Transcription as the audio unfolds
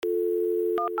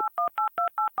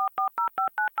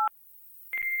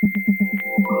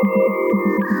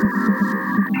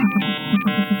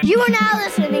You are now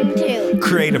listening to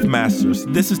Creative Masters.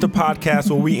 This is the podcast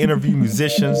where we interview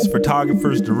musicians,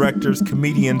 photographers, directors,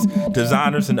 comedians,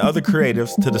 designers, and other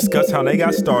creatives to discuss how they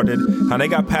got started, how they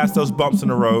got past those bumps in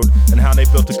the road, and how they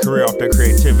built a career off their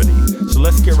creativity. So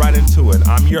let's get right into it.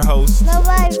 I'm your host,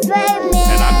 Nobody Famous.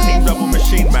 and I'm Team Double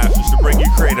Machine Masters to bring you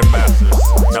Creative Masters.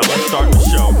 Now let's start the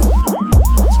show.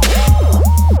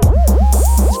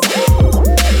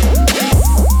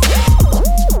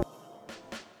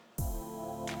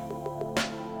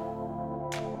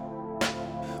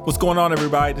 What's going on,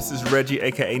 everybody? This is Reggie,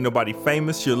 aka Nobody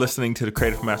Famous. You're listening to the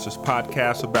Creative Masters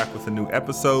podcast. We're back with a new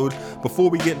episode.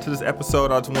 Before we get into this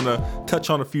episode, I just want to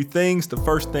touch on a few things. The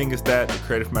first thing is that the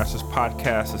Creative Masters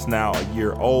podcast is now a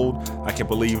year old. I can't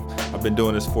believe I've been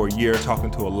doing this for a year, talking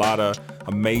to a lot of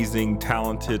amazing,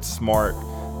 talented, smart,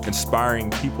 inspiring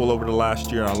people over the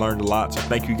last year, and I learned a lot. So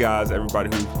thank you guys,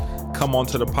 everybody who's come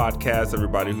onto the podcast,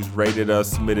 everybody who's rated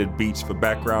us, submitted beats for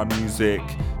background music,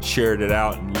 shared it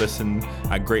out, and listened.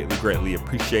 I greatly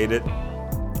appreciate it.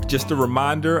 Just a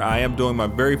reminder, I am doing my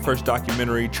very first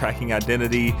documentary, Tracking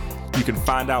Identity. You can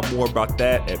find out more about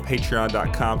that at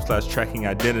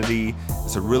patreon.com/trackingidentity.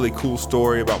 It's a really cool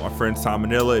story about my friend Tom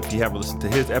Manila. If you haven't listened to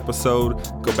his episode,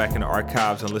 go back in the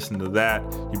archives and listen to that.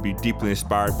 You'll be deeply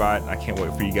inspired by it, and I can't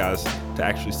wait for you guys to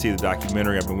actually see the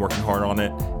documentary. I've been working hard on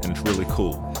it, and it's really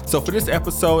cool. So for this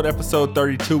episode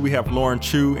 32, we have Lauren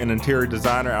Chu, an interior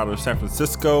designer out of San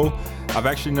Francisco. I've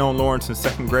actually known Lauren since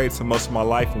second grade, so most of my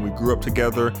life, and we grew up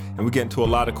together, and we get into a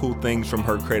lot of cool things from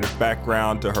her creative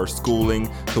background to her schooling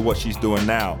to what she's doing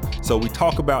now. So we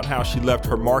talk about how she left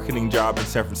her marketing job in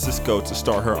San Francisco to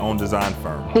start her own design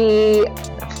firm. The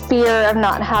fear of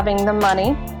not having the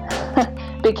money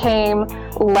became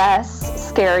less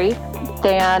scary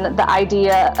than the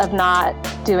idea of not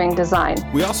doing design.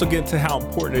 We also get into how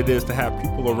important it is to have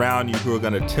people around you who are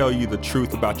going to tell you the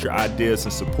truth about your ideas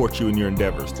and support you in your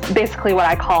endeavors. Basically what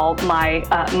I call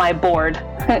my board,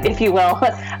 if you will,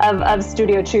 of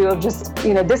Studio Chu, of just,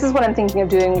 this is what I'm thinking of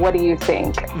doing, what do you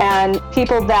think? And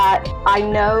people that I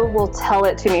know will tell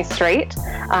it to me straight.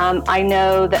 I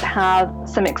know that have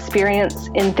some experience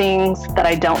in things that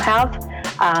I don't have.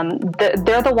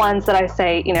 They're the ones that I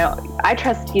say, I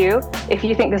trust you. If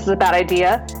you think this is a bad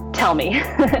idea, tell me.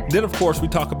 Then, of course, we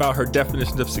talk about her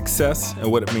definition of success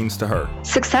and what it means to her.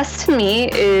 Success to me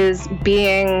is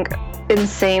being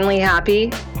insanely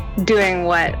happy doing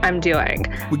what I'm doing.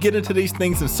 We get into these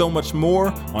things and so much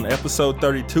more on episode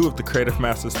 32 of the Creative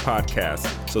Masters podcast.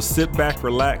 So sit back,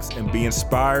 relax, and be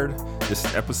inspired. This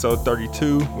is episode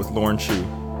 32 with Lauren Chu.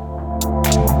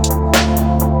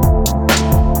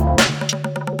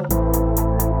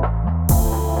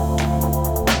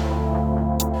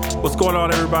 What's going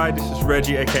on, everybody? This is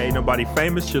Reggie, aka Nobody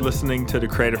Famous. You're listening to the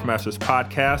Creative Masters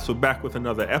podcast. We're back with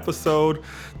another episode.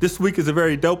 This week is a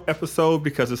very dope episode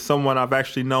because it's someone I've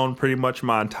actually known pretty much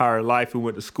my entire life. We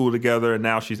went to school together, and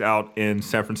now she's out in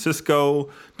San Francisco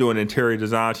doing interior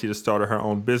design. She just started her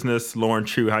own business. Lauren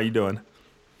Chu, how you doing?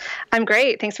 I'm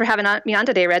great. Thanks for having me on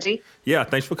today, Reggie. Yeah,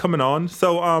 thanks for coming on.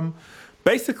 So,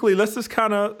 basically, let's just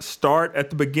kind of start at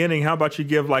the beginning. How about you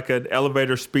give like an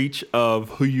elevator speech of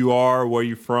who you are, where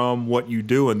you're from, what you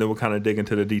do, and then we'll kind of dig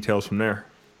into the details from there.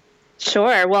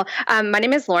 Sure. Well, my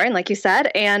name is Lauren, like you said,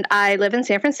 and I live in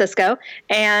San Francisco,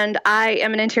 and I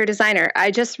am an interior designer. I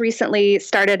just recently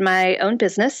started my own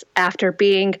business after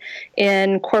being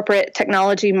in corporate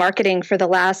technology marketing for the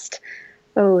last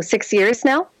 6 years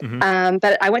now. Mm-hmm.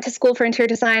 But I went to school for interior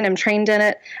design. I'm trained in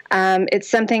it. It's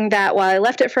something that while I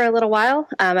left it for a little while,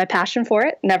 my passion for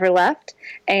it never left.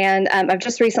 And I've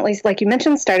just recently, like you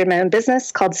mentioned, started my own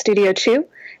business called Studio Chu,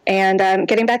 and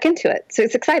getting back into it. So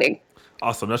it's exciting.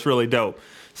 Awesome. That's really dope.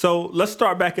 So let's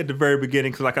start back at the very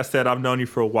beginning, because like I said, I've known you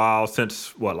for a while,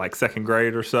 since like second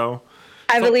grade or so?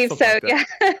 I believe so, like yeah.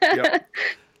 Yep.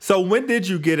 So when did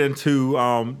you get into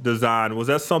design? Was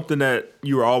that something that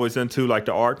you were always into, like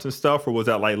the arts and stuff, or was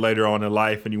that like later on in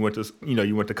life and you went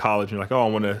to college and you're like, oh, I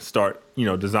want to start,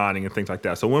 designing and things like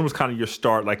that? So when was kind of your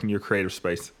start, like in your creative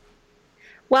space?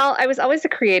 Well, I was always a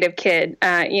creative kid.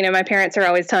 My parents are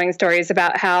always telling stories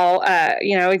about how,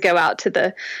 we'd go out to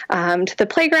the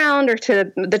playground or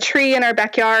to the tree in our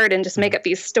backyard and just make up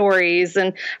these stories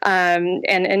and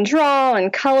draw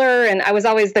and color. And I was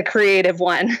always the creative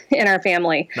one in our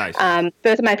family. Nice.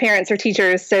 Both of my parents are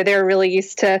teachers, so they're really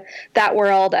used to that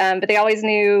world. But they always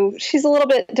knew she's a little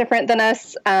bit different than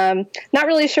us. Not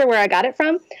really sure where I got it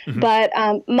from. Mm-hmm. But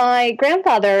my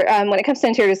grandfather, when it comes to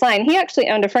interior design, he actually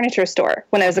owned a furniture store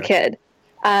when I was a kid.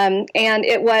 And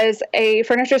it was a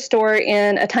furniture store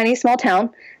in a tiny small town.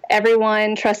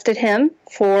 Everyone trusted him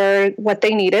for what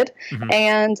they needed.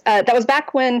 And that was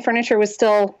back when furniture was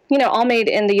still, all made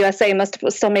in the USA. Most of it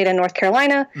was still made in North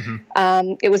Carolina.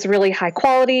 It was really high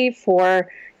quality for,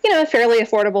 a fairly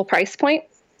affordable price point.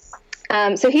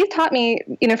 So he taught me,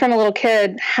 from a little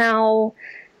kid, how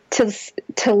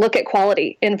to look at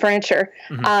quality in furniture.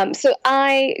 So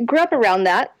I grew up around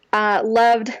that,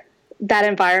 loved that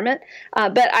environment,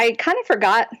 but I kind of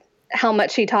forgot how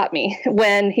much he taught me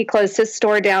when he closed his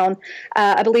store down,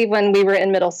 I believe when we were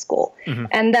in middle school.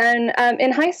 And then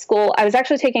in high school, I was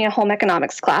actually taking a home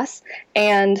economics class,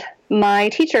 and my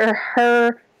teacher,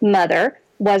 her mother,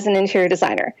 was an interior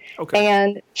designer.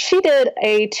 And she did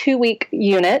a 2-week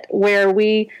unit where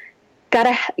we got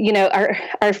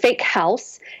our fake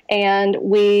house, and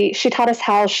she taught us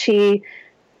how she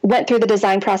went through the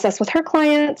design process with her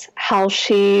clients, how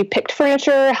she picked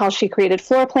furniture, how she created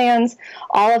floor plans,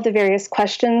 all of the various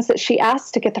questions that she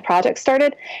asked to get the project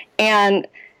started. And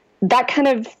that kind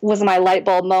of was my light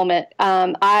bulb moment.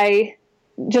 I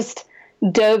just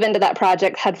dove into that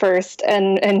project head first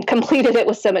and completed it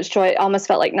with so much joy. It almost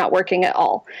felt like not working at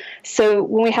all. So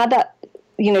when we had that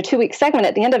 2-week segment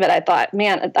at the end of it, I thought,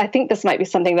 man, I think this might be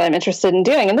something that I'm interested in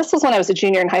doing. And this was when I was a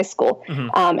junior in high school.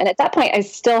 And at that point, I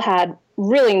still had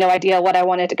really no idea what I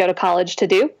wanted to go to college to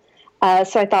do.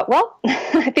 So I thought, well,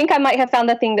 I think I might have found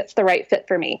the thing that's the right fit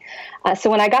for me. So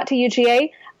when I got to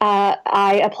UGA,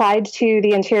 I applied to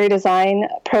the interior design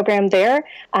program there,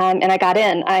 and I got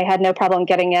in. I had no problem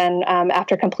getting in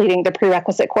after completing the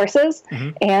prerequisite courses,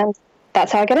 and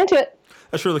that's how I got into it.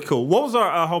 That's really cool. What was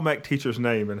our home ec teacher's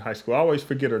name in high school? I always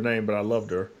forget her name, but I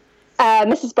loved her.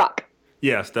 Mrs. Brock.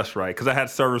 Yes, that's right. Because I had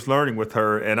service learning with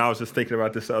her, and I was just thinking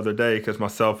about this the other day because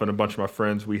myself and a bunch of my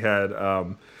friends, we had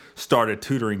started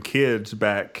tutoring kids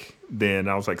back then.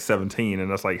 I was like 17,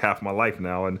 and that's like half my life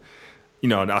now. And,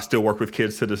 and I still work with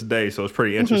kids to this day, so it's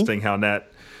pretty interesting how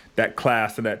that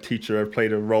class and that teacher have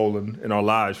played a role in our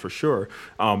lives for sure.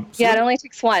 It only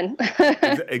takes one.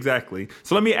 Exactly.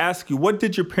 So let me ask you, what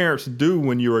did your parents do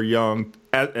when you were young?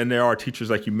 And there are teachers,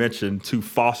 like you mentioned, to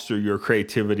foster your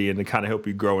creativity and to kind of help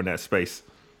you grow in that space.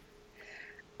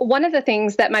 One of the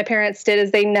things that my parents did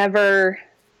is they never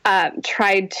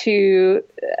tried to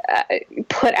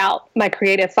put out my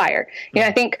creative fire.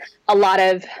 I think a lot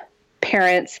of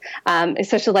parents,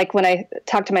 especially like when I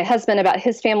talk to my husband about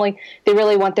his family, they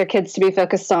really want their kids to be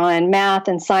focused on math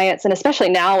and science, and especially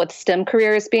now with STEM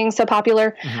careers being so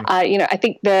popular, I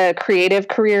think the creative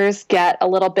careers get a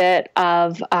little bit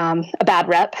of a bad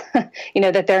rep,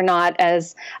 that they're not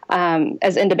as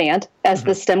in demand as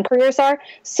the STEM careers are.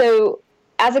 So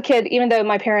as a kid, even though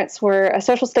my parents were a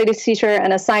social studies teacher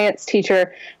and a science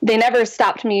teacher, they never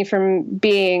stopped me from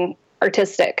being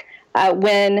artistic.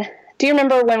 Do you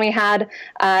remember when we had,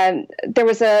 there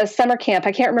was a summer camp,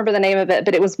 I can't remember the name of it,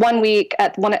 but it was 1 week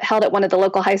held at one of the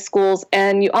local high schools,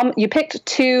 and you picked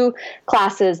 2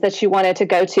 classes that you wanted to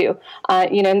go to,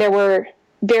 and there were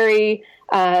very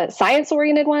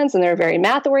science-oriented ones, and there were very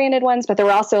math-oriented ones, but there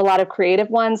were also a lot of creative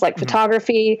ones like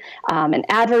photography and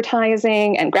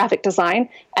advertising and graphic design,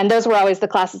 and those were always the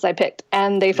classes I picked,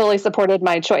 and they fully supported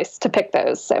my choice to pick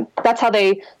those. So that's how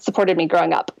they supported me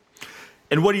growing up.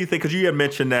 And what do you think? Because you had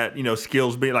mentioned that,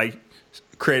 skills be like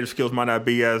creative skills might not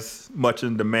be as much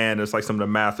in demand as like some of the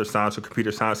math or science or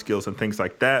computer science skills and things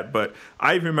like that. But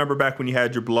I even remember back when you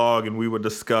had your blog and we would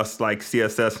discuss like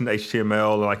CSS and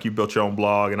HTML, and like you built your own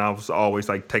blog, and I was always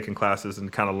like taking classes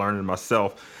and kind of learning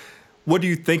myself. What do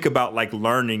you think about like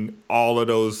learning all of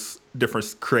those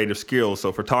different creative skills?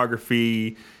 So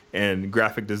photography and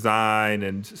graphic design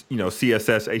and,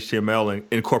 CSS, HTML, and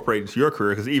incorporate into your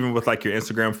career? Because even with like your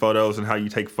Instagram photos and how you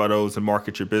take photos and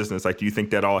market your business, like, do you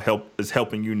think that all is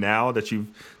helping you now that you've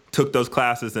took those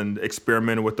classes and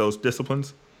experimented with those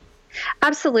disciplines?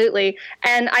 Absolutely.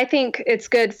 And I think it's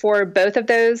good for both of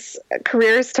those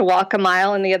careers to walk a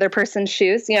mile in the other person's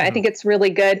shoes. I think it's really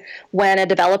good when a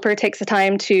developer takes the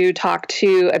time to talk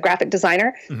to a graphic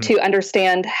designer to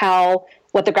understand how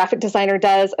what the graphic designer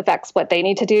does affects what they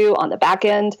need to do on the back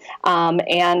end,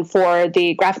 and for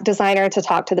the graphic designer to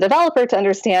talk to the developer to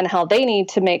understand how they need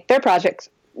to make their project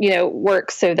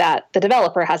work so that the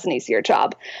developer has an easier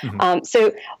job.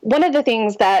 So one of the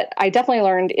things that I definitely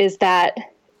learned is that,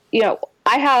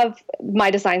 I have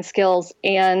my design skills,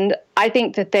 and I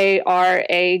think that they are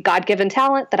a God-given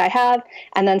talent that I have,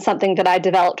 and then something that I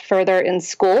developed further in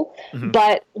school.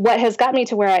 But what has got me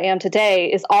to where I am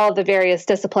today is all of the various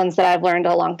disciplines that I've learned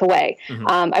along the way.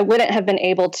 I wouldn't have been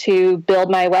able to build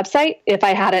my website if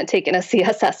I hadn't taken a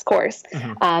CSS course.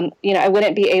 I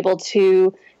wouldn't be able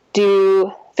to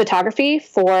do photography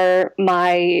for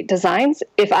my designs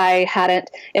if I hadn't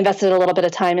invested a little bit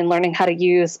of time in learning how to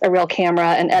use a real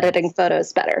camera and editing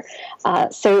photos better. I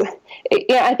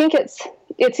think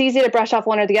it's easy to brush off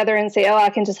one or the other and say, oh, I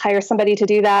can just hire somebody to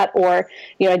do that, or,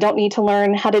 I don't need to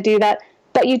learn how to do that.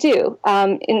 But you do.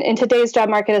 In today's job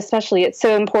market especially, it's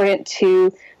so important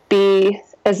to be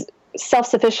as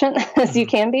self-sufficient as you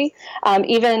can be.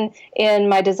 Even in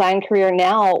my design career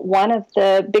now, one of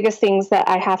the biggest things that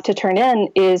I have to turn in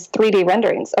is 3D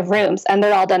renderings of rooms, and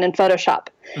they're all done in Photoshop.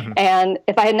 And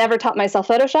if I had never taught myself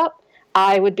Photoshop,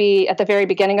 I would be at the very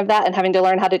beginning of that and having to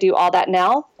learn how to do all that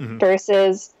now,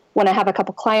 versus when I have a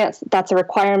couple clients, that's a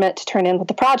requirement to turn in with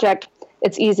the project.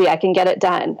 It's easy. I can get it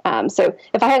done. So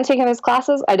if I hadn't taken those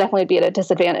classes, I'd definitely be at a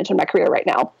disadvantage in my career right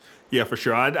now. Yeah, for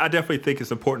sure. I definitely think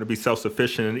it's important to be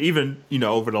self-sufficient. And even,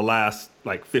 over the last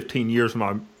 15 years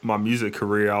of my music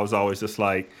career, I was always just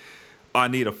like, I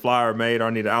need a flyer made, or I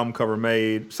need an album cover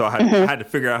made. So I had to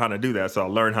figure out how to do that. So I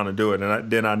learned how to do it. And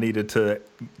then I needed to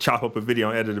chop up a video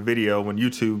and edit a video when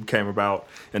YouTube came about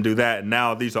and do that. And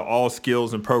now these are all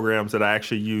skills and programs that I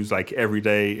actually use every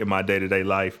day in my day-to-day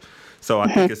life. So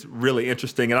I think it's really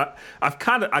interesting. And I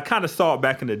kind of saw it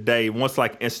back in the day, once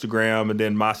Instagram and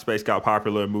then MySpace got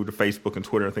popular and moved to Facebook and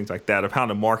Twitter and things like that, of how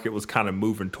the market was kind of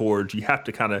moving towards. You have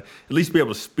to kind of at least be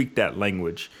able to speak that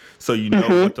language so you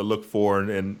know what to look for,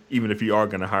 and even if you are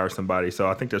going to hire somebody. So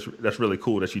I think that's really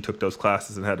cool that you took those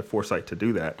classes and had the foresight to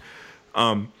do that.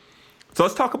 So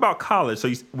let's talk about college.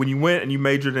 So when you went and you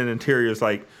majored in interiors,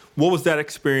 what was that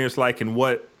experience like, and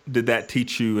what did that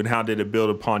teach you, and how did it build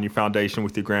upon your foundation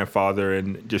with your grandfather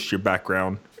and just your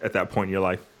background at that point in your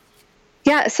life?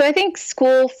 Yeah, so I think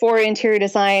school for interior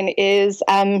design is,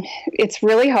 it's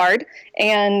really hard,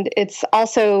 and it's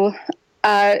also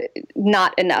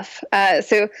not enough.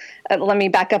 So let me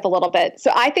back up a little bit.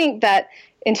 So I think that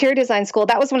interior design school,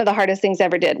 that was one of the hardest things I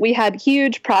ever did. We had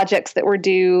huge projects that were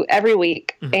due every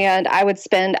week, and I would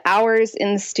spend hours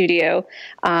in the studio,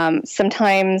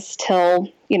 sometimes till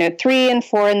 3 and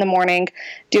 4 in the morning,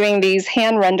 doing these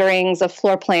hand renderings of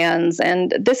floor plans.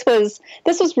 And this was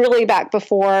really back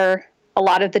before a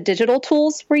lot of the digital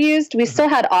tools were used. We still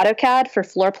had AutoCAD for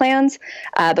floor plans,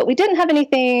 but we didn't have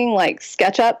anything like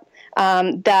SketchUp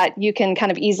that you can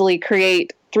kind of easily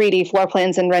create 3D floor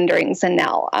plans and renderings in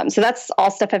now. So that's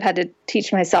all stuff I've had to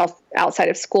teach myself outside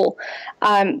of school.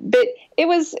 But it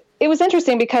was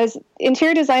interesting because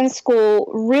interior design school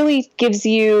really gives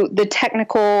you the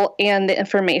technical and the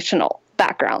informational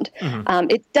background.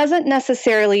 It doesn't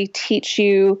necessarily teach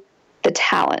you the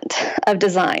talent of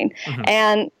design.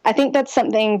 And I think that's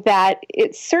something that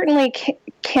it certainly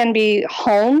can be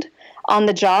honed on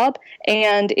the job.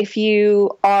 And if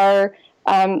you are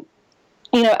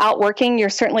out working, you're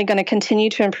certainly going to continue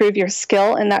to improve your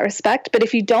skill in that respect. But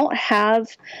if you don't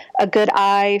have a good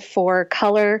eye for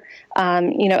color,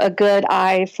 a good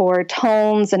eye for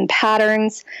tones and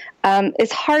patterns,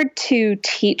 it's hard to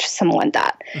teach someone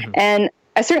that. And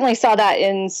I certainly saw that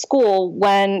in school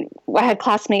when I had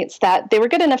classmates that they were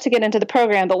good enough to get into the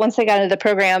program, but once they got into the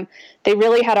program, they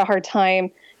really had a hard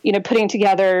time, putting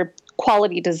together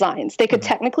quality designs. They could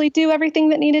technically do everything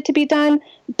that needed to be done,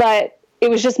 but it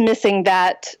was just missing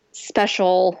that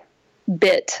special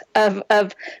bit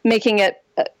of making it,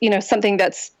 something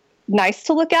that's nice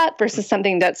to look at versus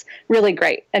something that's really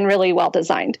great and really well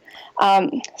designed.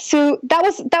 So that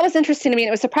was interesting to me. And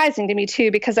it was surprising to me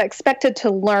too, because I expected to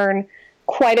learn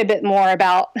quite a bit more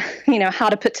about, how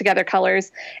to put together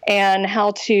colors and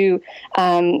how to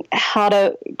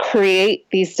create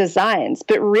these designs.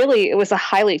 But really, it was a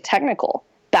highly technical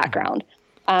background.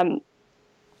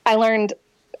 I learned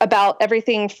about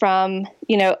everything from,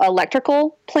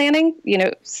 electrical planning,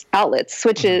 outlets,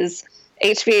 switches,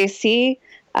 HVAC.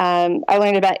 I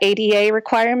learned about ADA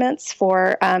requirements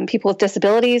for people with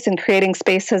disabilities and creating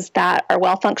spaces that are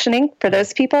well functioning for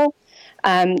those people.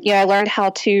 I learned how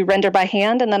to render by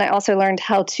hand, and then I also learned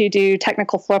how to do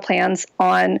technical floor plans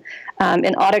in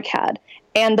AutoCAD.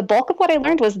 And the bulk of what I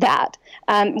learned was that.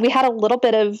 We had a little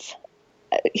bit of,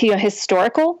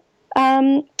 historical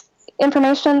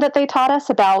information that they taught us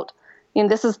about,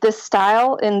 this is this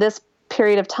style in this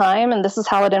period of time, and this is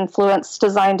how it influenced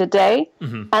design today.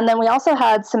 And then we also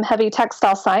had some heavy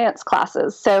textile science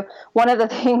classes. So one of the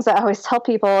things I always tell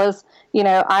people is,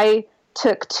 I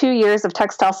took 2 years of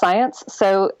textile science,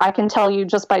 so I can tell you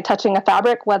just by touching a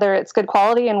fabric whether it's good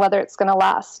quality and whether it's going to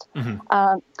last.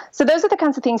 So those are the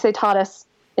kinds of things they taught us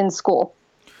in school.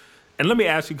 And let me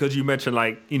ask you, because you mentioned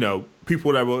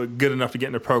people that were good enough to get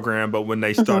in the program, but when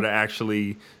they started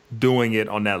actually doing it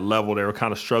on that level, they were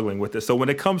kind of struggling with it. So when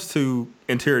it comes to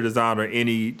interior design or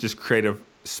any just creative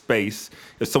space,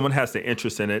 if someone has the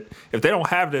interest in it, if they don't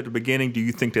have it at the beginning, do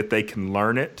you think that they can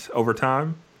learn it over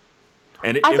time?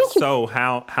 And if so,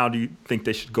 how do you think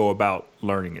they should go about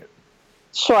learning it?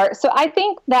 Sure. So I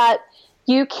think that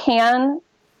you can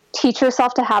teach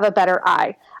yourself to have a better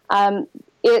eye.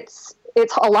 It's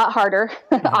a lot harder,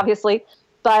 obviously,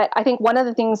 but I think one of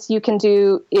the things you can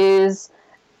do is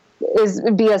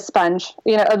be a sponge,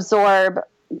 absorb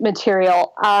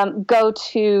material, go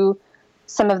to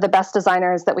some of the best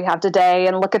designers that we have today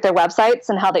and look at their websites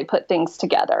and how they put things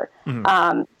together.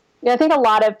 I think a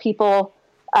lot of people,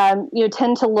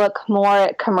 tend to look more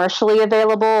at commercially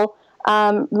available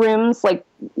rooms, like,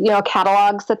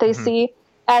 catalogs that they see.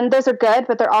 And those are good,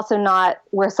 but they're also not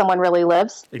where someone really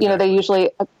lives. Exactly. They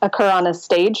usually occur on a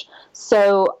stage.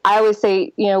 So I always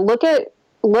say, look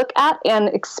at and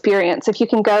experience. If you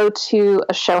can go to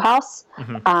a show house,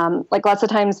 like lots of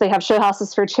times they have show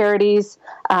houses for charities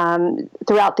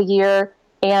throughout the year.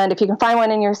 And if you can find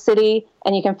one in your city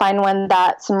and you can find one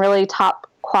that some really top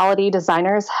quality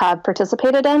designers have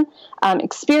participated in,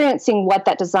 experiencing what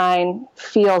that design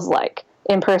feels like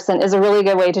in person is a really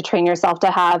good way to train yourself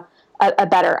to have a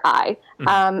better eye.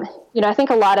 I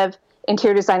think a lot of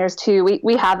interior designers too,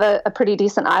 we have a pretty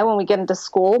decent eye when we get into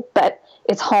school, but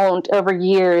it's honed over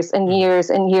years and years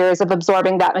and years of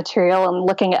absorbing that material and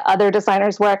looking at other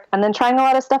designers' work and then trying a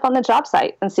lot of stuff on the job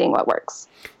site and seeing what works.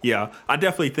 Yeah, I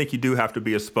definitely think you do have to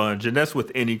be a sponge, and that's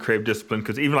with any creative discipline,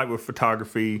 because even like with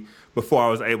photography, before I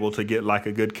was able to get like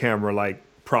a good camera, like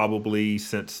probably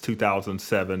since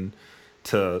 2007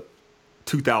 to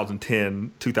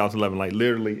 2010, 2011, like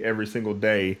literally every single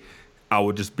day, I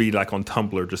would just be like on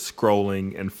Tumblr, just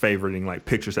scrolling and favoriting like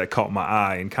pictures that caught my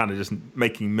eye and kind of just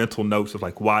making mental notes of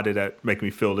like, why did that make me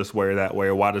feel this way or that way,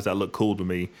 or why does that look cool to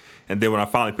me? And then when I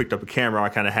finally picked up a camera, I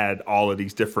kind of had all of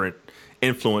these different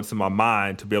influence in my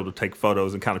mind to be able to take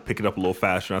photos and kind of pick it up a little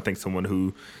faster. And I think someone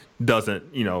who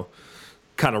doesn't,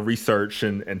 kind of research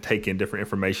and take in different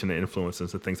information and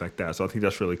influences and things like that. So I think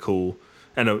that's really cool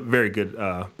and a very good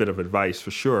bit of advice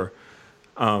for sure.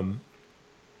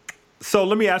 So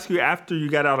let me ask you, after you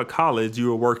got out of college, you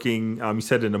were working, you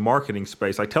said, in the marketing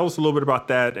space. Like, tell us a little bit about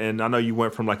that. And I know you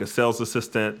went from like a sales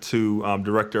assistant to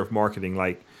director of marketing.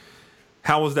 Like,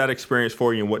 how was that experience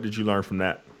for you and what did you learn from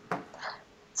that?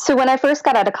 So when I first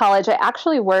got out of college, I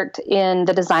actually worked in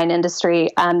the design industry.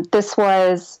 This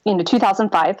was,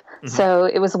 2005. So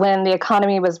it was when the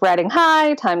economy was riding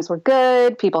high, times were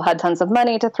good, people had tons of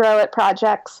money to throw at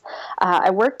projects.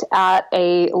 I worked at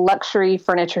a luxury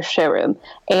furniture showroom,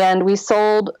 and we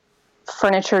sold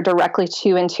furniture directly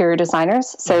to interior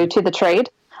designers, so to the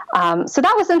trade. So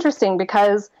that was interesting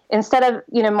because instead of,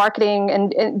 marketing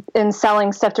and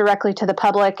selling stuff directly to the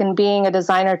public and being a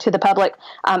designer to the public,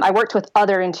 I worked with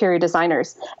other interior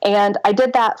designers. And I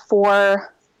did that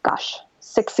for,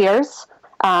 6 years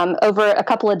over a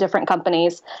couple of different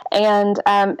companies. And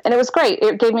it was great.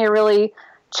 It gave me a really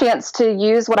chance to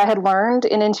use what I had learned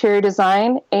in interior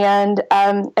design and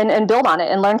build on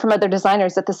it and learn from other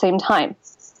designers at the same time.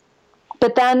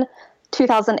 But then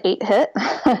 2008 hit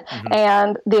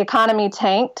and the economy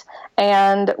tanked.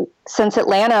 And since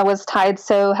Atlanta was tied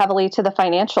so heavily to the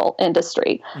financial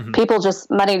industry,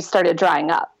 money started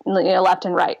drying up, left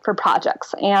and right for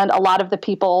projects. And a lot of the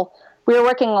people, we were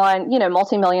working on,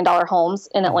 multi-million-dollar homes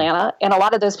in Atlanta, and a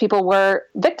lot of those people were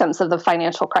victims of the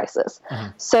financial crisis.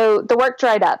 So the work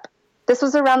dried up. This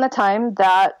was around the time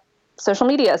that social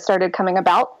media started coming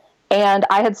about, and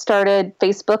I had started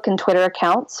Facebook and Twitter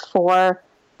accounts for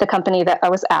the company that I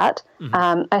was at.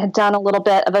 I had done a little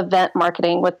bit of event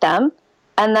marketing with them.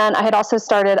 And then I had also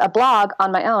started a blog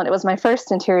on my own. It was my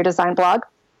first interior design blog.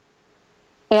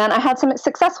 And I had some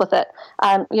success with it.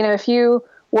 If you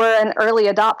were an early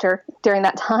adopter during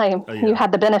that time, you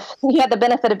had the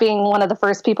benefit of being one of the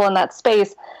first people in that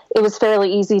space. It was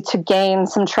fairly easy to gain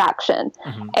some traction.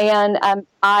 And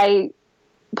I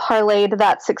parlayed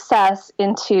that success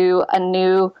into a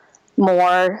new,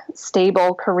 more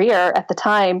stable career at the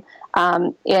time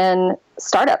in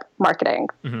startup marketing.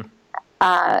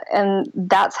 And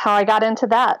that's how I got into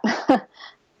that.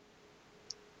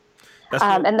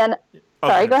 And then, go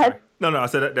ahead. No, I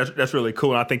said that's really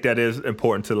cool. And I think that is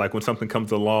important to, like, when something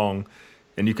comes along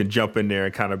and you can jump in there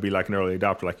and kind of be like an early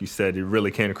adopter, like you said, it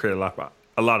really can create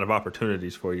a lot of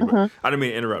opportunities for you. But I didn't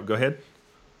mean to interrupt. Go ahead.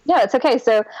 Yeah, it's okay.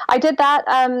 So I did that.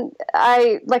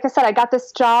 Like I said, I got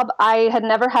this job. I had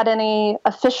never had any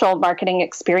official marketing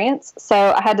experience, so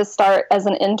I had to start as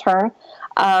an intern.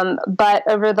 But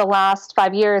over the last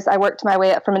 5 years, I worked my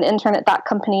way up from an intern at that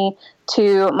company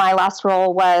to my last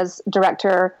role was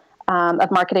director of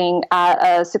marketing at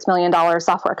a $6 million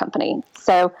software company.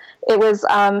 So it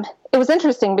was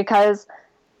interesting because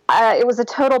it was a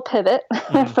total pivot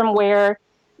from where,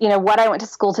 what I went to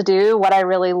school to do, what I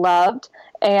really loved.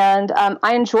 And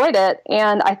I enjoyed it.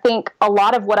 And I think a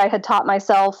lot of what I had taught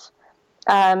myself,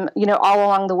 all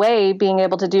along the way, being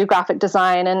able to do graphic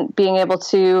design and being able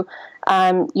to,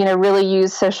 really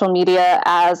use social media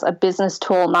as a business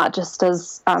tool, not just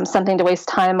as something to waste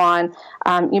time on,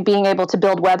 being able to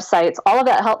build websites, all of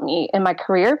that helped me in my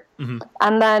career. Mm-hmm.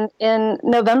 And then in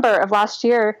November of last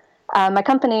year, my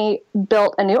company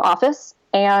built a new office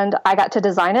and I got to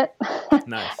design it.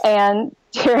 Nice. And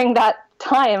during that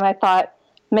time, I thought,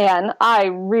 man, I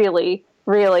really,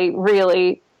 really,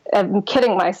 really am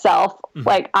kidding myself. Mm-hmm.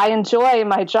 Like, I enjoy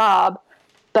my job,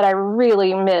 but I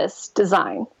really miss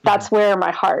design. That's mm-hmm. where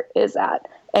my heart is at.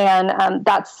 And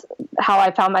that's how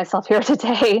I found myself here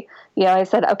today. I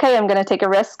said, okay, I'm going to take a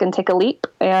risk and take a leap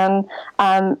and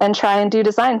try and do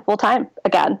design full time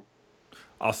again.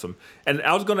 Awesome. And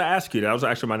I was going to ask you, that was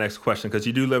actually my next question, because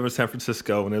you do live in San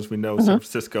Francisco. And as we know, mm-hmm. San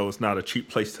Francisco is not a cheap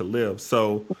place to live.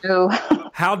 So no.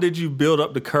 How did you build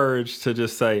up the courage to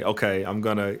just say, okay, I'm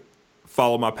going to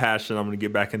follow my passion. I'm going to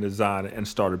get back in design and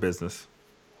start a business?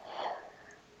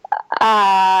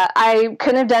 I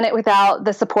couldn't have done it without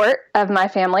the support of my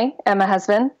family and my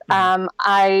husband. Mm-hmm.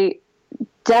 I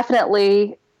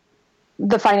definitely,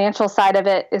 the financial side of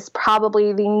it is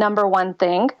probably the number one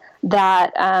thing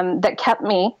that kept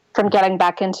me from getting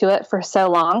back into it for so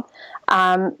long.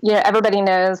 Everybody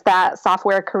knows that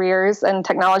software careers and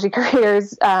technology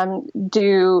careers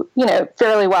do,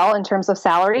 fairly well in terms of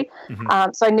salary.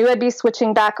 Mm-hmm. So I knew I'd be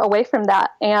switching back away from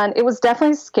that. And it was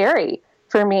definitely scary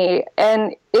for me.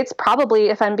 And it's probably,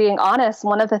 if I'm being honest,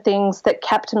 one of the things that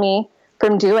kept me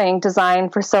from doing design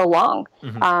for so long.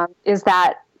 Mm-hmm. Is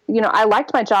that, I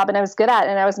liked my job and I was good at it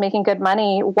and I was making good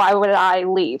money. Why would I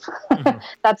leave? Mm-hmm.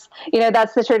 That's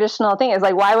the traditional thing, is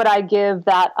like, why would I give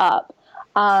that up?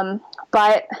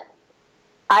 But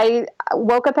I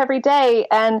woke up every day,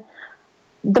 and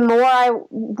the more I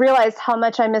realized how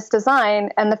much I missed design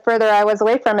and the further I was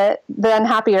away from it, the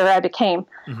unhappier I became.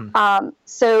 Mm-hmm.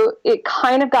 So it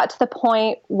kind of got to the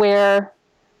point where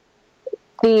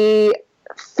the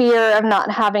fear of not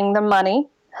having the money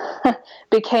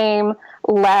became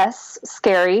less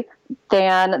scary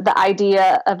than the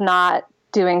idea of not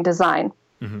doing design.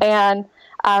 Mm-hmm. And,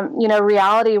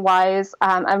 reality-wise,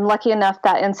 I'm lucky enough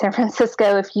that in San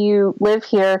Francisco, if you live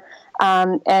here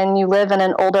and you live in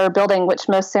an older building, which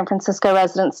most San Francisco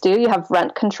residents do, you have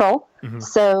rent control. Mm-hmm.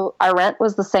 So our rent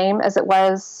was the same as it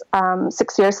was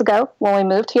 6 years ago when we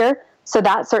moved here. So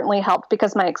that certainly helped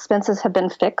because my expenses have been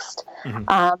fixed.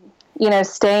 Mm-hmm.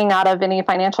 Staying out of any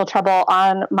financial trouble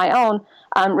on my own,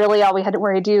 really all we had to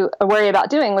worry about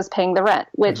doing was paying the rent,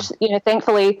 which, mm-hmm.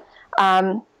 Thankfully,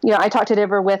 I talked it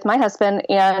over with my husband,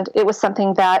 and it was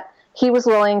something that he was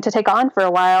willing to take on for a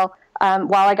while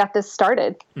I got this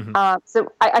started. Mm-hmm.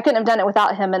 So I couldn't have done it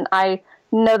without him, and I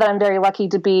know that I'm very lucky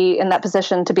to be in that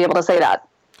position to be able to say that.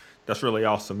 That's really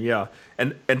awesome, yeah.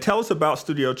 And tell us about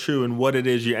Studio Chew and what it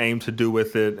is you aim to do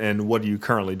with it, and what are you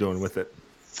currently doing with it?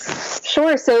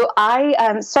 Sure. So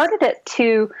I started it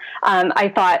I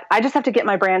thought I just have to get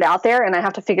my brand out there and I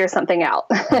have to figure something out.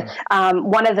 Mm-hmm.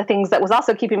 One of the things that was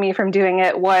also keeping me from doing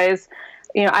it was,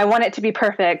 I want it to be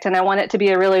perfect and I want it to be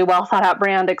a really well thought out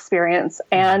brand experience.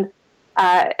 Mm-hmm.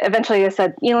 And eventually I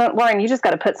said, Lauren, you just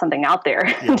got to put something out there.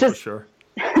 Yeah, for sure.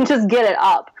 Just get it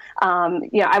up.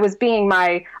 I was being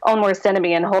my own worst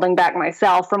enemy and holding back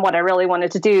myself from what I really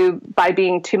wanted to do by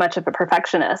being too much of a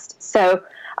perfectionist. So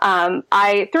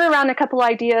I threw around a couple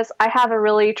ideas. I have a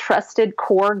really trusted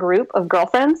core group of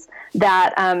girlfriends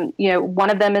that, one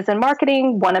of them is in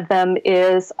marketing. One of them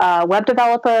is a web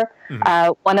developer.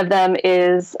 Mm-hmm. One of them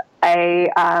is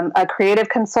a creative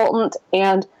consultant.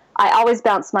 And I always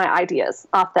bounce my ideas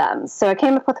off them. So I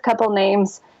came up with a couple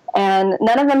names, and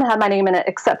none of them had my name in it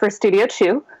except for Studio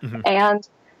Chew. Mm-hmm. And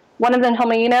one of them told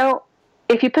me,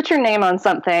 if you put your name on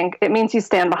something, it means you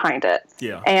stand behind it.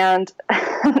 Yeah. And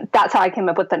that's how I came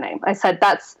up with the name. I said,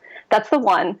 that's the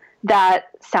one that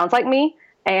sounds like me,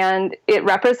 and it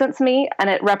represents me, and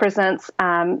it represents,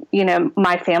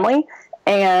 my family.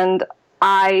 And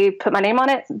I put my name on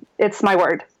it. It's my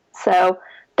word. So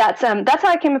that's how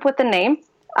I came up with the name.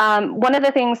 One of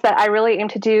the things that I really aim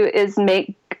to do is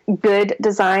make good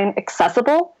design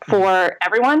accessible for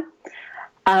everyone.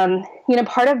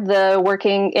 Part of the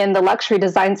working in the luxury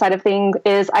design side of things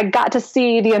is I got to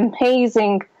see the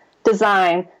amazing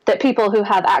design that people who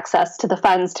have access to the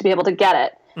funds to be able to get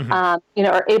it, mm-hmm.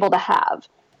 Are able to have.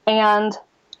 And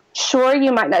sure,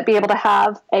 you might not be able to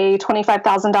have a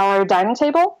 $25,000 dining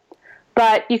table,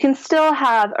 but you can still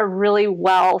have a really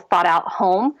well thought out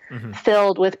home, mm-hmm.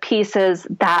 filled with pieces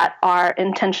that are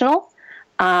intentional,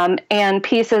 and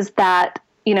pieces that,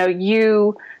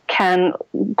 you can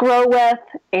grow with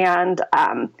and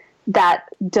that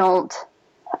don't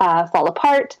fall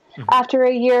apart after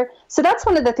a year. So that's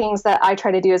one of the things that I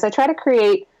try to do is I try to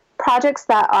create projects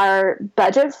that are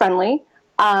budget friendly,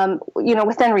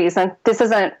 within reason. This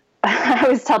isn't, I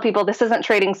always tell people this isn't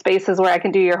trading spaces where I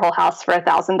can do your whole house for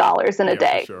 $1,000 in a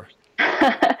day. For sure.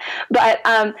 But,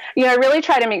 I really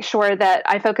try to make sure that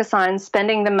I focus on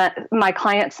spending my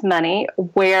clients' money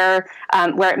where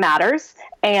it matters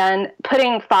and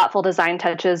putting thoughtful design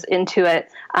touches into it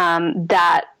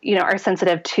that, are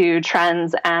sensitive to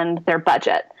trends and their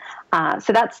budget.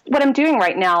 So that's what I'm doing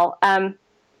right now. I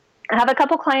have a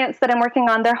couple clients that I'm working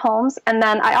on their homes, and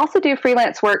then I also do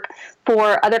freelance work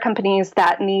for other companies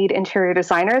that need interior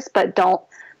designers but don't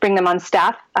bring them on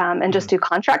staff and just do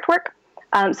contract work.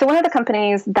 So one of the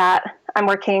companies that I'm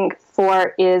working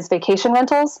for is Vacation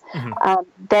Rentals.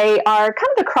 They are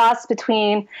kind of the cross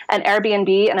between an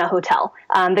Airbnb and a hotel.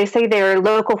 They say they're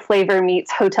local flavor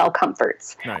meets hotel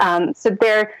comforts. Nice. So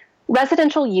they're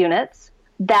residential units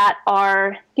that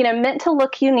are, meant to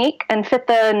look unique and fit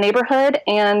the neighborhood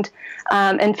and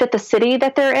fit the city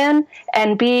that they're in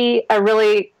and be a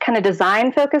really kind of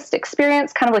design focused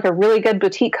experience, kind of like a really good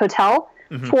boutique hotel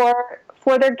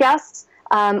for their guests.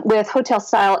 With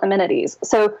hotel-style amenities.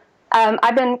 So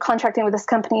I've been contracting with this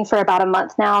company for about a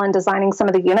month now and designing some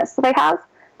of the units that they have.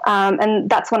 And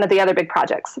that's one of the other big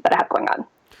projects that I have going on.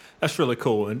 That's really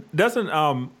cool. And doesn't,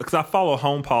 because I follow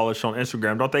Home Polish on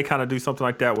Instagram, don't they kind of do something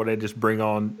like that where they just bring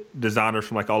on designers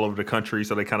from like all over the country,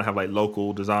 so they kind of have like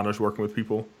local designers working with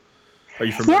people? Are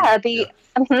you familiar? The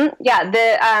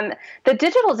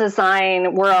digital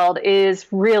design world is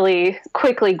really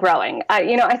quickly growing.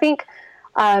 I think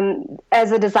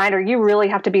as a designer, you really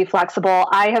have to be flexible.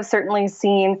 I have certainly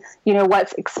seen,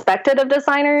 what's expected of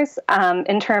designers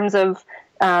in terms of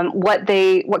what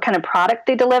kind of product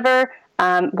they deliver,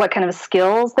 what kind of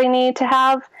skills they need to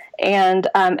have, and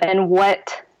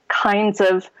what kinds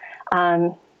of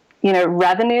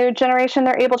revenue generation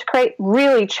they're able to create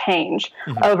really change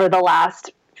over the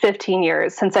last 15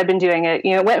 years since I've been doing it.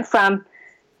 It went from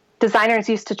designers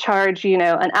used to charge,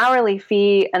 an hourly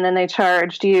fee, and then they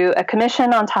charged you a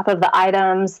commission on top of the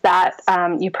items that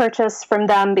you purchased from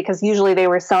them, because usually they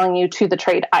were selling you to the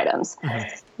trade items.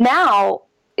 Now,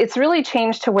 it's really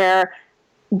changed to where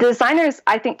designers,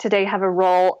 I think, today have a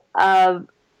role of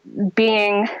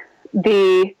being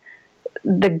the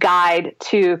guide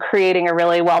to creating a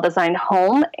really well-designed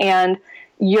home, and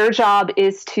your job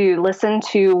is to listen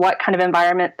to what kind of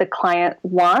environment the client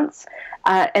wants,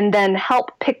 and then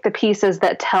help pick the pieces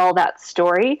that tell that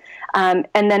story, and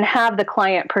then have the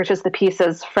client purchase the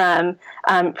pieces from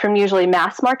usually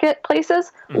mass market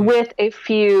places with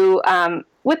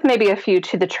maybe a few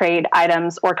to the trade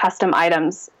items or custom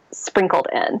items sprinkled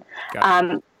in.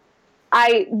 Gotcha.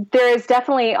 There is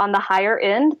definitely on the higher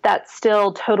end that's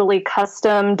still totally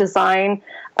custom design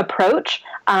approach.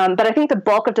 But I think the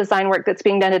bulk of design work that's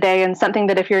being done today, and something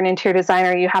that if you're an interior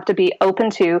designer, you have to be open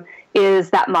to, is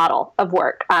that model of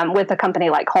work with a company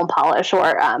like Home Polish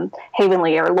or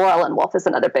Havenly or Laurel & Wolf is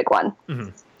another big one.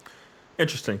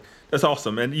 Interesting. That's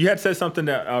awesome. And you had said something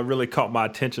that really caught my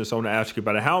attention, so I want to ask you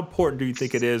about it. How important do you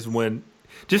think it is when,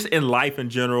 just in life in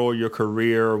general, your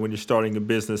career, or when you're starting a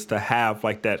business, to have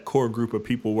like that core group of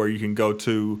people where you can go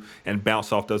to and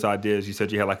bounce off those ideas? You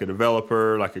said you had like a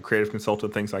developer, like a creative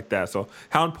consultant, things like that. So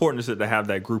how important is it to have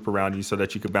that group around you so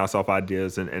that you can bounce off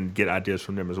ideas and get ideas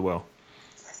from them as well?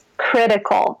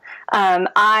 Critical.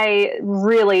 I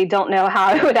really don't know how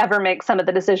I would ever make some of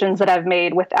the decisions that I've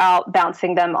made without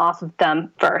bouncing them off of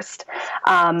them first.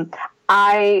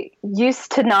 I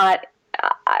used to not,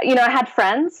 I had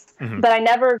friends, but I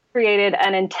never created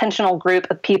an intentional group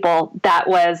of people that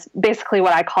was basically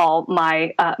what I call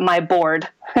my board,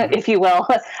 if you will,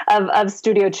 of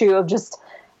Studio Chew, of just,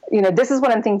 this is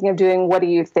what I'm thinking of doing. What do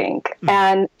you think?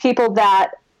 And people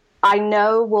that I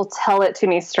know will tell it to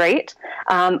me straight.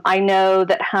 I know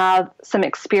that have some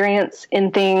experience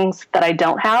in things that I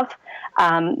don't have.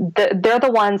 They're the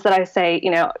ones that I say,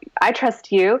 I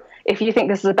trust you. If you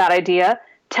think this is a bad idea,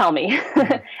 tell me.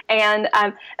 And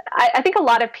I think a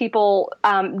lot of people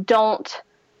don't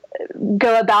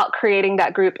go about creating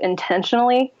that group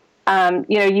intentionally.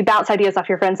 You bounce ideas off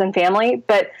your friends and family,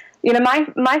 but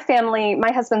my family,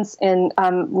 my husband's in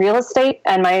real estate,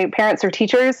 and my parents are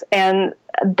teachers, and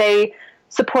they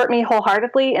support me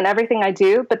wholeheartedly in everything I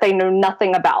do, but they know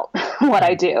nothing about what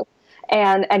I do,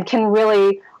 and can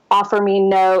really offer me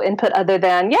no input other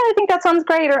than, yeah, I think that sounds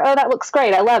great, or, oh, that looks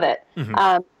great, I love it.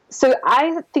 So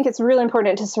I think it's really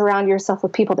important to surround yourself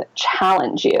with people that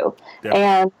challenge you. Yep.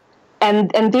 And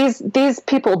And these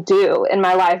people do in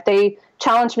my life. They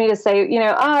challenge me to say,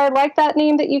 I like that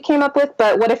name that you came up with,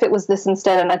 but what if it was this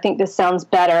instead? And I think this sounds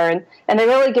better. And they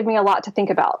really give me a lot to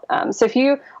think about. So if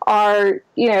you are,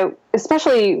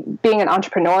 especially being an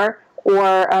entrepreneur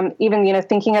or even,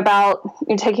 thinking about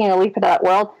taking a leap into that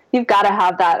world, you've got to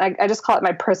have that. I just call it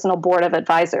my personal board of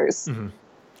advisors. Mm-hmm.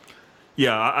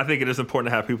 Yeah, I think it is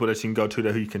important to have people that you can go to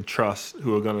that who you can trust,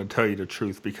 who are going to tell you the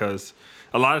truth, because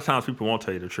a lot of times people won't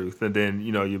tell you the truth, and then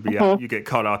you'll be out, you get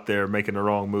caught out there making the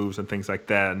wrong moves and things like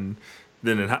that, and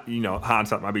then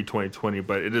hindsight might be 20/20.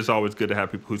 But it is always good to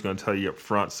have people who's going to tell you up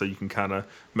front, so you can kind of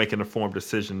make an informed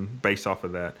decision based off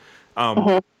of that.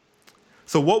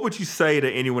 So, what would you say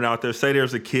to anyone out there? Say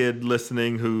there's a kid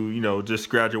listening who just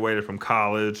graduated from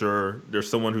college, or there's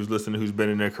someone who's listening who's been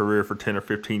in their career for 10 or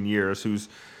 15 years, who's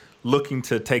looking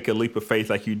to take a leap of faith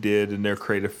like you did in their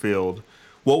creative field.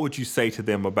 What would you say to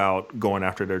them about going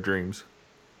after their dreams?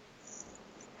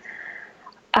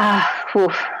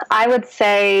 I would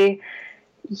say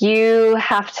you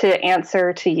have to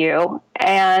answer to you.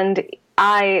 And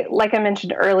like I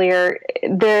mentioned earlier,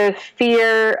 the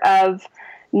fear of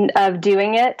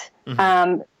doing it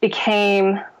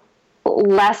became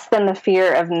less than the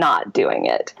fear of not doing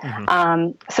it.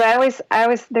 So I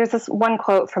always, there's this one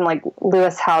quote from like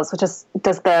Lewis Howes, which does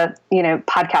the,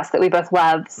 podcast that we both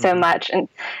love so much. And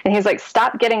he's like,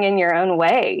 stop getting in your own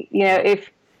way.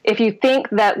 If you think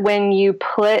that when you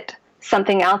put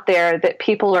something out there that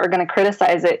people are going to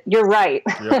criticize it, you're right.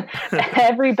 Yep.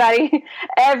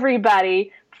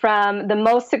 Everybody from the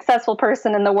most successful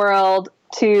person in the world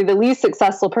to the least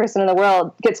successful person in the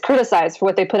world gets criticized for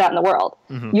what they put out in the world.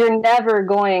 You're never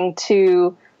going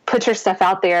to put your stuff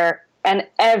out there and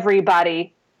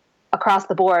everybody across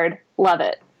the board love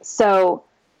it. So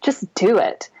just do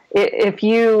it. If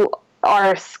you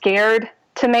are scared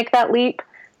to make that leap,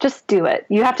 just do it.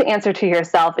 You have to answer to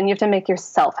yourself, and you have to make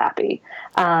yourself happy.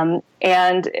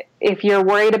 And if you're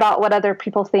worried about what other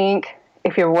people think,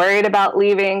 if you're worried about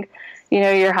leaving,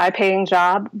 your high-paying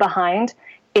job behind,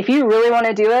 if you really want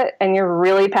to do it and you're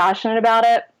really passionate about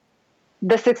it,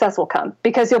 the success will come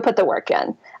because you'll put the work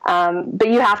in. But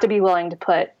you have to be willing to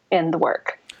put in the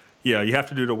work. Yeah, you have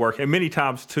to do the work. And many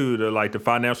times, too, the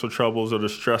financial troubles or the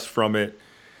stress from it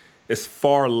is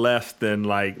far less than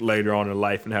later on in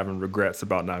life and having regrets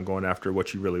about not going after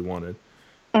what you really wanted.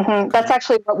 That's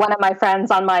actually what one of my friends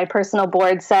on my personal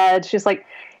board said. She's like,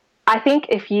 I think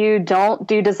if you don't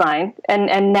do design,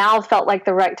 and now felt like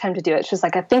the right time to do it. She's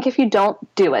like, I think if you don't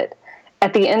do it,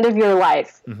 at the end of your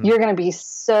life, you're going to be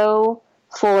so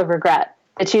full of regret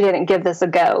that you didn't give this a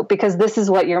go, because this is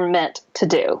what you're meant to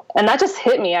do. And that just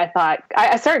hit me. I thought,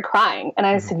 I started crying, and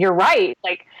I said, you're right.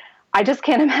 I just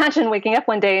can't imagine waking up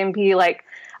one day and be like,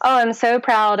 oh, I'm so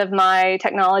proud of my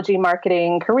technology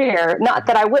marketing career. Not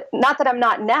that I'm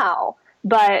not now,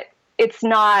 but it's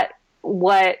not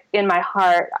what in my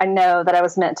heart I know that I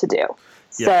was meant to do.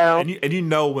 Yeah. So,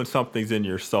 and when something's in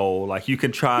your soul, you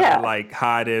can try to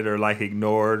hide it or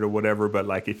ignore it or whatever.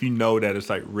 But if you know that it's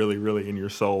really, really in your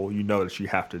soul, you know that you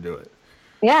have to do it.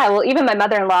 Yeah. Well, even my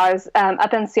mother-in-law is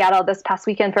up in Seattle this past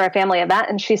weekend for a family event.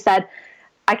 And she said,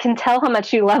 I can tell how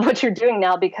much you love what you're doing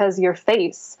now because your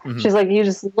face. She's like, you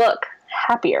just look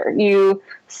happier. You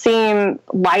seem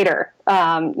lighter,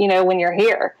 when you're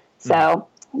here. So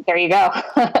there you go.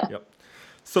 Yep.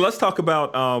 So let's talk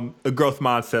about a growth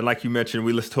mindset. Like you mentioned,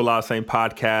 we listen to a lot of the same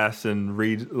podcasts and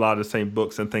read a lot of the same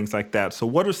books and things like that. So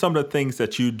what are some of the things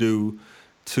that you do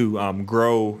to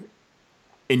grow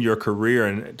in your career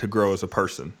and to grow as a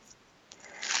person?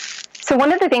 So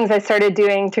one of the things I started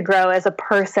doing to grow as a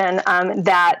person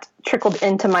that trickled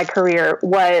into my career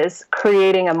was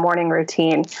creating a morning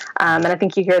routine. And I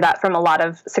think you hear that from a lot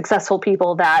of successful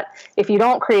people, that if you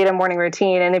don't create a morning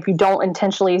routine and if you don't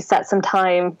intentionally set some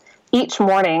time each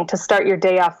morning to start your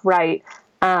day off right,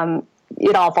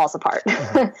 it all falls apart.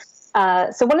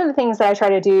 So one of the things that I try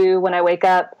to do when I wake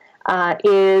up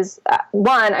is,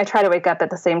 one, I try to wake up at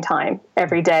the same time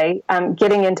every day.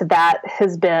 Getting into that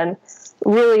has been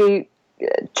really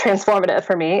transformative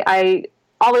for me. I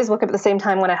always woke up at the same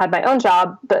time when I had my own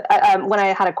job, but when I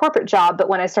had a corporate job, but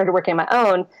when I started working on my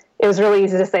own, it was really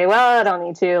easy to say, well, I don't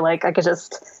need to, I could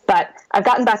just, but I've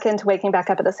gotten back into waking back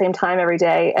up at the same time every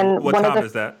day. And what time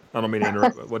is that? I don't mean to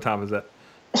interrupt, but what time is that?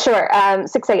 Sure.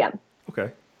 6 a.m.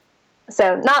 Okay.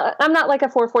 So I'm not like a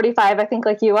 4:45, I think,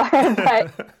 like you are,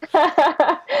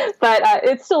 but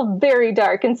it's still very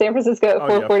dark in San Francisco at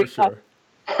 4:45. Yeah, for sure.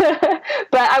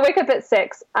 But I wake up at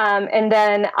 6, and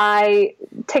then I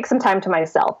take some time to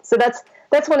myself. So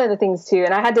that's one of the things too.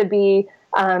 And I had to be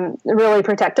really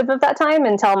protective of that time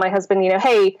and tell my husband,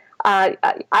 hey,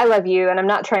 I love you and I'm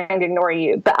not trying to ignore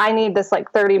you, but I need this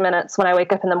like 30 minutes when I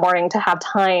wake up in the morning to have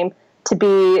time to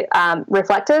be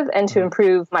reflective and to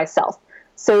improve myself.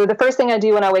 So the first thing I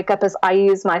do when I wake up is I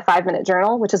use my 5-minute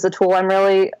journal, which is a tool I'm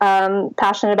really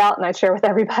passionate about and I share with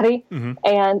everybody.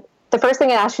 And the first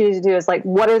thing I ask you to do is like,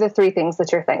 what are the 3 things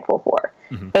that you're thankful for?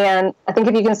 And I think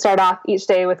if you can start off each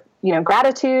day with,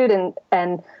 gratitude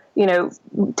and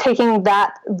taking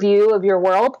that view of your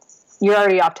world, you're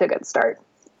already off to a good start.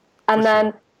 And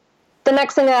then the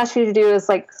next thing I ask you to do is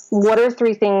like, what are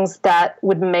 3 things that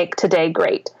would make today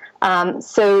great?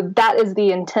 So that is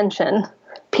the intention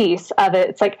piece of it.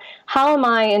 It's like, how am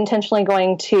I intentionally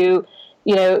going to,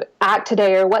 act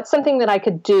today, or what's something that I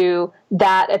could do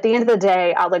that at the end of the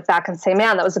day, I'll look back and say,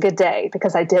 man, that was a good day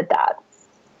because I did that.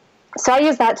 So I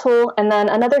use that tool. And then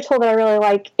another tool that I really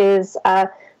like is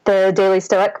the Daily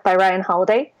Stoic by Ryan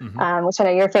Holiday, which I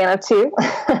know you're a fan of too.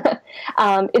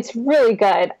 It's really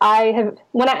good.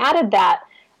 When I added that,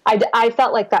 I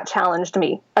felt like that challenged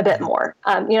me a bit more.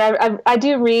 I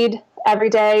do read every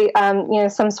day,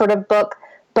 some sort of book,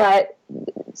 but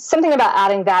something about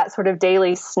adding that sort of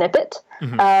daily snippet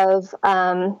of,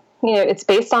 it's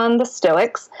based on the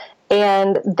Stoics,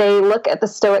 and they look at the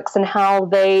Stoics and how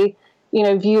they,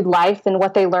 viewed life and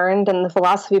what they learned and the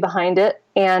philosophy behind it.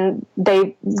 And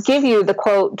they give you the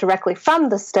quote directly from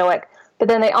the Stoic, but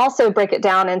then they also break it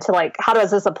down into like, how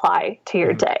does this apply to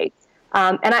your day?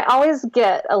 And I always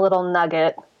get a little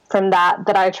nugget from that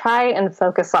I try and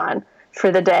focus on for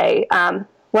the day.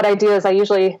 What I do is I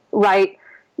usually write,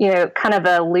 kind of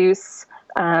a loose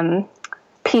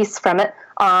piece from it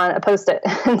on a Post-it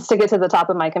and stick it to the top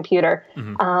of my computer.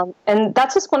 And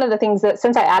that's just one of the things that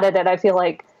since I added it, I feel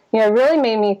like, it really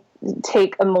made me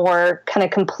take a more kind of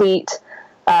complete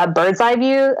bird's eye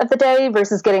view of the day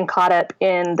versus getting caught up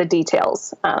in the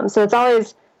details. So it's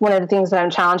always one of the things that I'm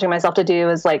challenging myself to do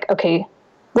is like, okay,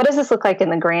 what does this look like in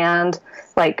the grand,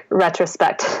 like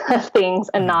retrospect of things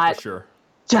and not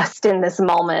just in this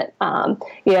moment?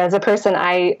 As a person,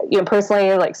 I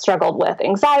personally like struggled with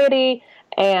anxiety,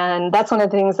 and that's one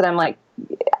of the things that I'm like,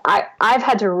 I've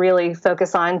had to really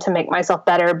focus on to make myself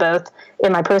better, both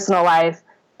in my personal life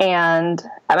and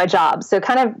at my job. So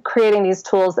kind of creating these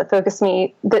tools that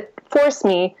force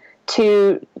me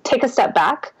to take a step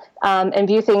back and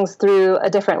view things through a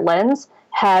different lens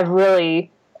have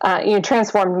really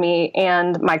transformed me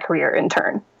and my career in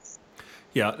turn.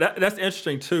 Yeah, that's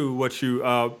interesting too, what you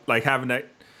like having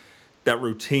that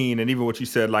routine, and even what you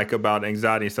said like about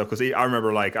anxiety and stuff, because I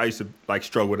remember like I used to like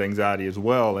struggle with anxiety as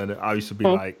well, and I used to be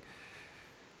like,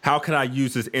 how can I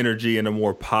use this energy in a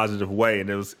more positive way?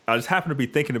 And I just happened to be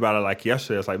thinking about it like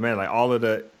yesterday. It's like, man, like all of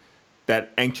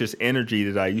that anxious energy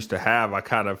that I used to have, I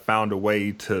kind of found a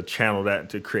way to channel that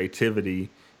into creativity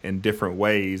in different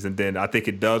ways. And then I think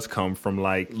it does come from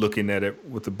like looking at it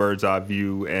with the bird's eye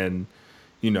view and,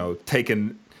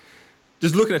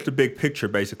 just looking at the big picture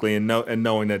basically, and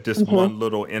knowing that just one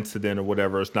little incident or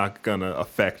whatever is not going to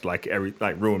affect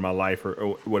ruin my life or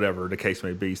whatever the case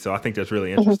may be. So I think that's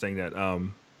really interesting that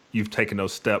you've taken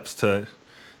those steps to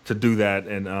do that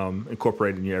and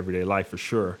incorporate it in your everyday life for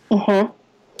sure. And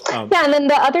then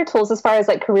the other tools as far as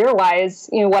like career-wise,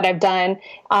 what I've done,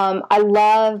 I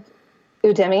love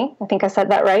Udemy. I think I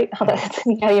said that right. How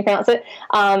you pronounce it.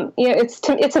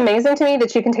 It's amazing to me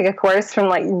that you can take a course from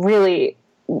like really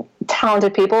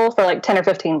talented people for like $10 or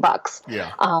 $15.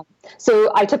 Yeah.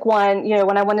 So I took one,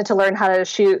 when I wanted to learn how to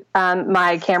shoot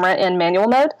my camera in manual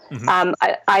mode,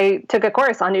 I took a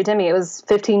course on Udemy. It was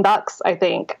 $15, I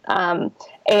think.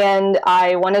 And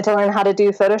I wanted to learn how to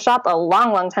do Photoshop a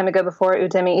long, long time ago before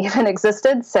Udemy even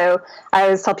existed. So I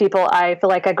always tell people I feel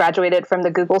like I graduated from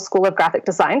the Google School of Graphic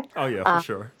Design. Oh yeah, for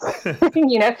sure.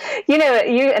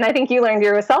 And I think you learned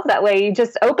yourself that way. You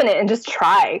just open it and just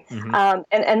try.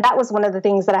 And that was one of the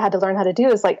things that I had to learn how to do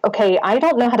is like, okay, I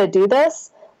don't know how to do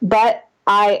this, but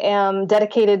I am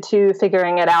dedicated to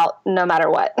figuring it out no matter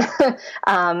what.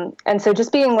 And so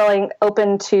just being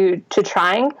open to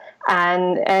trying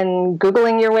and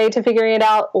Googling your way to figuring it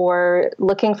out, or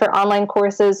looking for online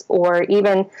courses, or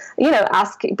even,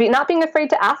 not being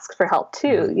afraid to ask for help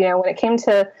too. When it came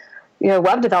to,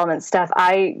 web development stuff,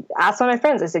 I asked one of my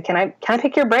friends, I said, can I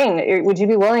pick your brain? Would you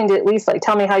be willing to at least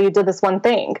tell me how you did this one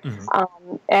thing?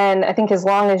 And I think as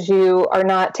long as you are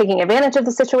not taking advantage of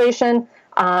the situation,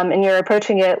 and you're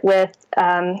approaching it with,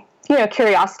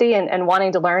 curiosity and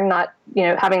wanting to learn, not,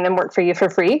 having them work for you for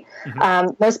free.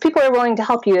 Most people are willing to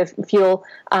help you if you'll,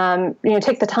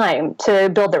 take the time to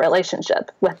build the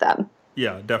relationship with them.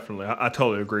 Yeah, definitely. I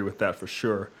totally agree with that for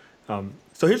sure.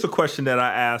 So here's a question that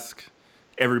I ask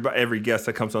every guest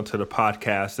that comes onto the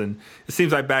podcast. And it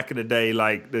seems like back in the day,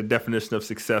 like the definition of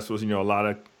success was, a lot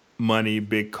of money,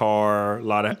 big car, a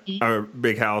lot of or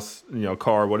big house,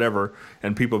 car, whatever.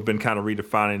 And people have been kind of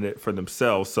redefining it for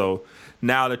themselves. So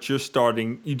now that you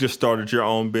just started your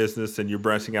own business and you're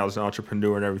branching out as an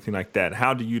entrepreneur and everything like that,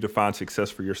 how do you define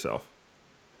success for yourself?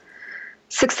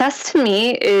 Success to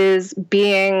me is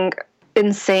being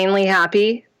insanely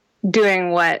happy doing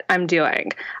what I'm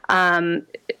doing.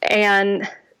 And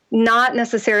not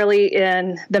necessarily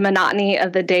in the monotony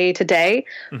of the day to day,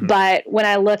 but when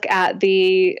I look at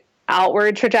the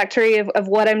outward trajectory of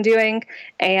what I'm doing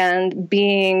and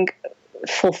being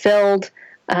fulfilled,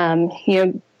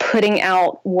 putting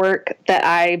out work that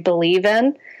I believe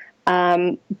in,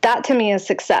 that to me is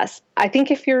success. I think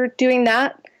if you're doing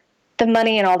that, the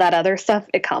money and all that other stuff,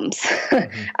 it comes.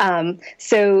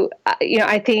 So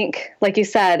I think, like you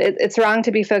said, it's wrong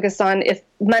to be focused on if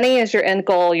money is your end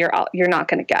goal, you're not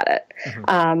going to get it.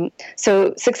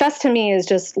 So success to me is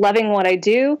just loving what I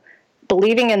do,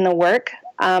 believing in the work.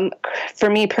 For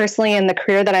me personally, in the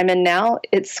career that I'm in now,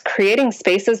 it's creating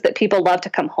spaces that people love to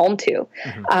come home to.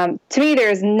 To me,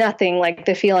 there is nothing like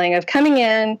the feeling of coming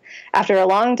in after a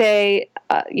long day,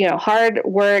 hard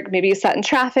work. Maybe you sat in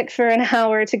traffic for an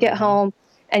hour to get home,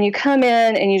 and you come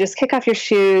in and you just kick off your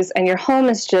shoes, and your home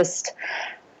is just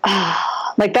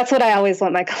like, that's what I always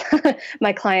want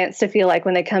my clients to feel like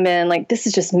when they come in. Like, this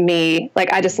is just me.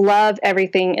 Like, I just love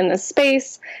everything in this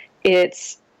space.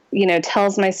 It's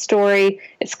tells my story.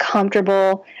 It's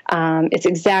comfortable. It's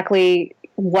exactly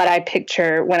what I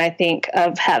picture when I think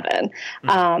of heaven.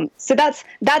 So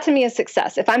that to me is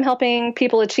success. If I'm helping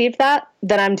people achieve that,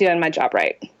 then I'm doing my job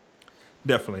right.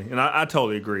 Definitely. And I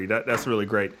totally agree. That's really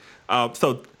great.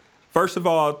 So first of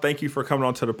all, thank you for coming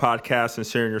on to the podcast and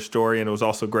sharing your story. And it was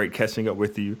also great catching up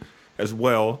with you as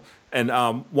well. And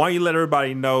why don't you let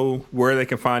everybody know where they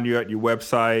can find you at your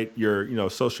website, your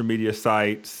social media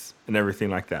sites, and everything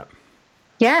like that.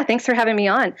 Yeah, thanks for having me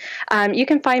on. You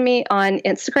can find me on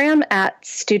Instagram at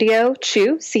Studio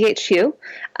Chew, CHU.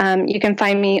 You can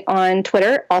find me on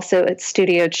Twitter, also at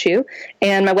Studio Chew.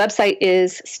 And my website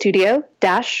is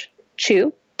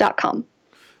studio-chew.com.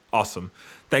 Awesome.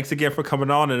 Thanks again for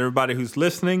coming on. And everybody who's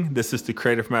listening, this is the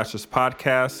Creative Masters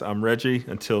Podcast. I'm Reggie.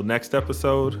 Until next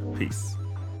episode, peace.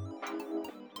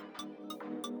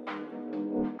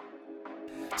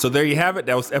 So there you have it.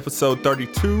 That was episode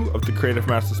 32 of the Creative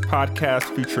Masters Podcast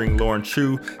featuring Lauren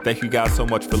Chu. Thank you guys so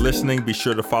much for listening. Be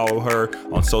sure to follow her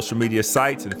on social media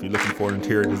sites. And if you're looking for an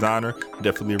interior designer,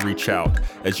 definitely reach out.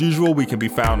 As usual, we can be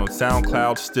found on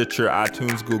SoundCloud, Stitcher,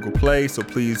 iTunes, Google Play. So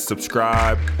please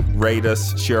subscribe, rate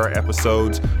us, share our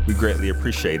episodes. We greatly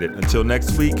appreciate it. Until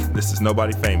next week, this is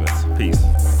Nobody Famous.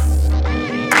 Peace.